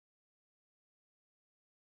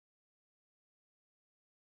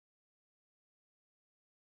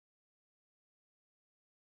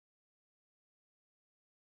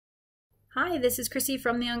Hi, this is Chrissy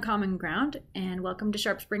from the Uncommon Ground, and welcome to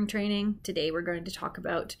SharpSpring training. Today we're going to talk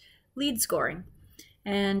about lead scoring.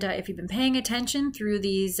 And if you've been paying attention through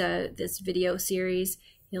this video series,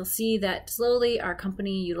 you'll see that slowly our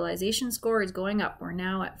company utilization score is going up. We're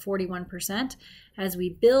now at 41%. As we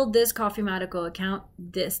build this Coffeematico account,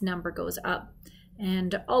 this number goes up.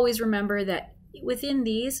 And always remember that within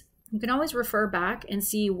these, you can always refer back and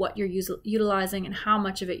see what you're utilizing and how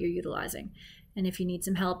much of it you're utilizing. And if you need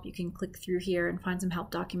some help, you can click through here and find some help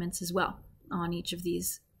documents as well on each of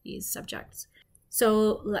these subjects.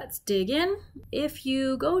 So let's dig in. If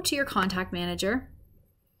you go to your contact manager,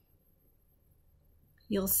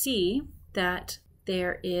 you'll see that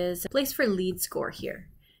there is a place for lead score here.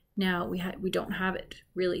 Now we don't have it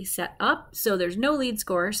really set up, so there's no lead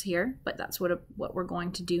scores here, but that's what we're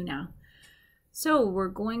going to do now. So we're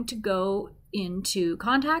going to go into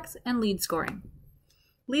contacts and lead scoring.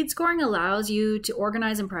 Lead scoring allows you to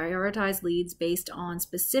organize and prioritize leads based on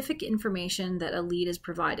specific information that a lead is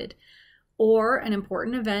provided, or an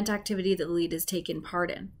important event activity that the lead has taken part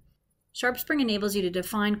in. SharpSpring enables you to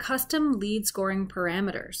define custom lead scoring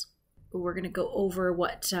parameters. We're going to go over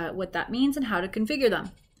what that means and how to configure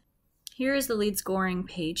them. Here is the lead scoring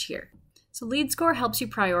page here. So lead score helps you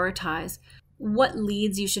prioritize what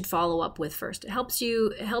leads you should follow up with first. It helps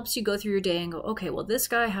you go through your day and go, okay, well, this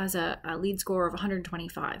guy has a lead score of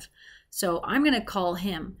 125. So I'm going to call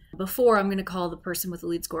him before I'm going to call the person with a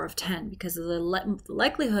lead score of 10, because of the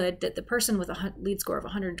likelihood that the person with a lead score of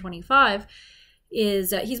 125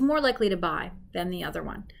 is he's more likely to buy than the other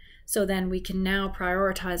one. So then we can now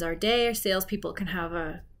prioritize our day. Our salespeople can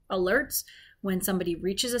have alerts when somebody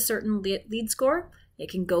reaches a certain lead score.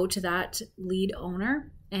 It can go to that lead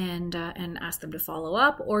owner and ask them to follow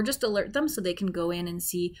up, or just alert them so they can go in and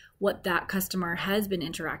see what that customer has been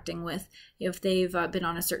interacting with. If they've been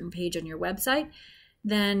on a certain page on your website,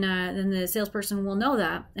 then the salesperson will know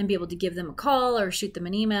that and be able to give them a call or shoot them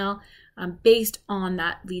an email based on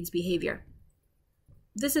that lead's behavior.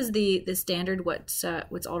 This is the standard, what's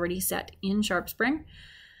already set in SharpSpring.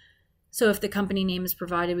 So if the company name is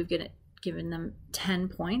provided, we've given them 10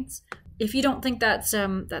 points. If you don't think that's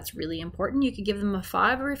really important, you could give them a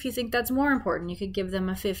 5, or if you think that's more important, you could give them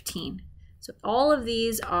a 15. So all of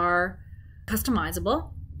these are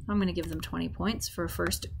customizable. I'm going to give them 20 points for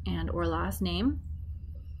first and or last name.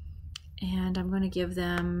 And I'm going to give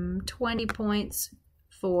them 20 points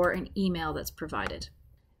for an email that's provided.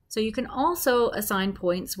 So you can also assign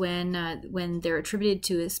points when they're attributed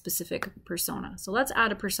to a specific persona. So let's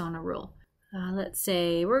add a persona rule. Let's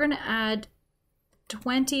say we're going to add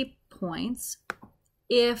 20 points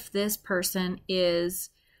if this person is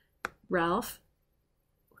Ralph,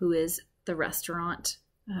 who is the restaurant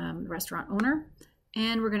owner,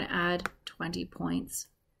 and we're going to add 20 points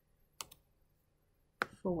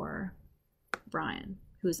for Brian,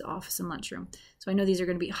 who is the office and lunchroom. So I know these are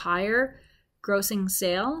going to be higher grossing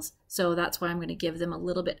sales, so that's why I'm going to give them a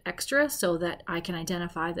little bit extra so that I can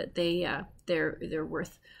identify that they're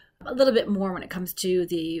worth a little bit more when it comes to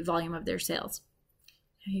the volume of their sales.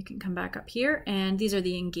 You can come back up here, and these are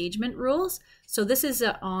the engagement rules. So this is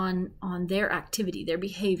on their activity, their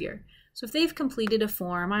behavior. So if they've completed a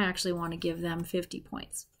form, I actually want to give them 50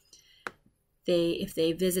 points. If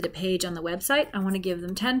they visit a page on the website, I want to give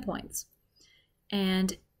them 10 points.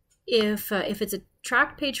 And if it's a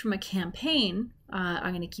tracked page from a campaign,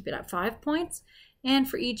 I'm going to keep it at 5 points. And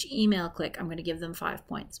for each email click, I'm going to give them 5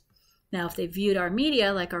 points. Now, if they viewed our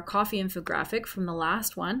media, like our coffee infographic from the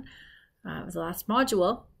last one, the last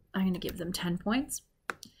module, I'm going to give them 10 points.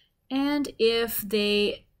 And if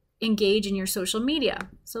they engage in your social media,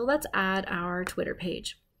 so let's add our Twitter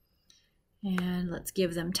page. And let's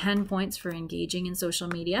give them 10 points for engaging in social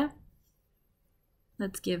media.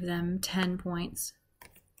 Let's give them 10 points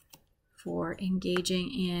for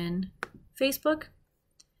engaging in Facebook.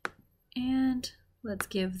 And let's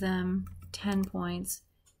give them 10 points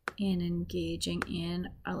in engaging in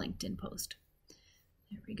a LinkedIn post.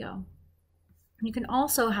 There we go. You can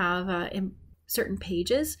also have in certain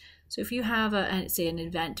pages. So if you have say an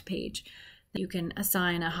event page, you can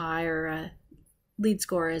assign a higher lead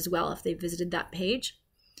score as well if they visited that page.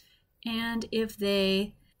 And if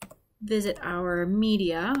they visit our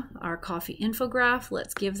media, our coffee infograph,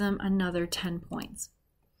 let's give them another 10 points.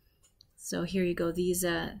 So here you go. These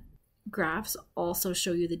graphs also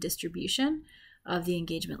show you the distribution of the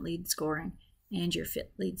engagement lead scoring and your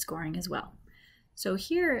fit lead scoring as well. So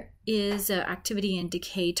here is activity and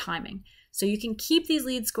decay timing. So you can keep these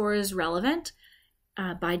lead scores relevant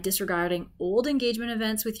by disregarding old engagement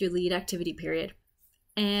events with your lead activity period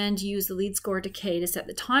and use the lead score decay to set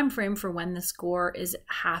the time frame for when the score is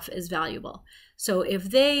half as valuable. So if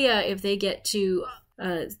they get to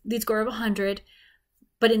a lead score of 100,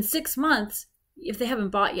 but in 6 months, if they haven't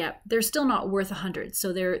bought yet, they're still not worth 100.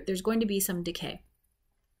 So there's going to be some decay.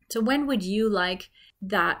 So when would you like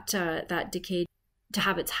that decay to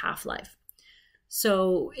have its half-life?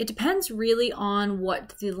 So it depends really on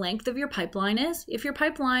what the length of your pipeline is. If your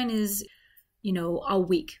pipeline is, a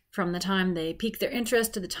week from the time they pique their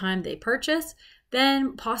interest to the time they purchase,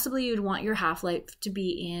 then possibly you'd want your half-life to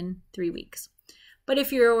be in 3 weeks. But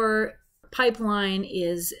if your pipeline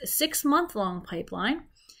is a 6-month-long pipeline,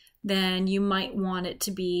 then you might want it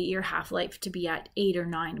to be your half-life to be at 8 or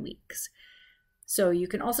 9 weeks. So you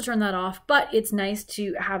can also turn that off, but it's nice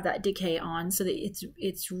to have that decay on so that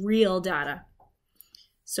it's real data.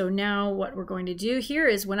 So now what we're going to do here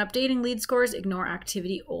is when updating lead scores, ignore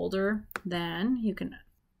activity older than. You can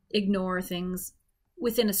ignore things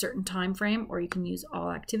within a certain time frame, or you can use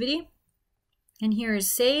all activity. And here is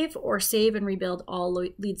save or save and rebuild all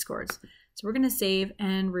lead scores. So we're going to save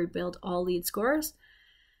and rebuild all lead scores.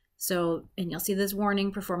 So, and you'll see this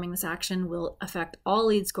warning, performing this action will affect all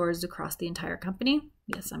lead scores across the entire company.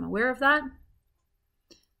 Yes, I'm aware of that.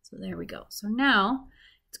 So there we go. So now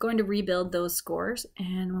it's going to rebuild those scores.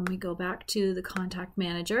 And when we go back to the contact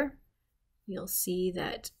manager, you'll see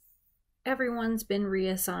that everyone's been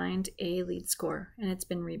reassigned a lead score and it's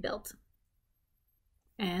been rebuilt.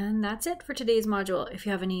 And that's it for today's module. If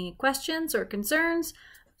you have any questions or concerns,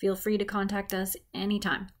 feel free to contact us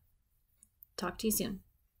anytime. Talk to you soon.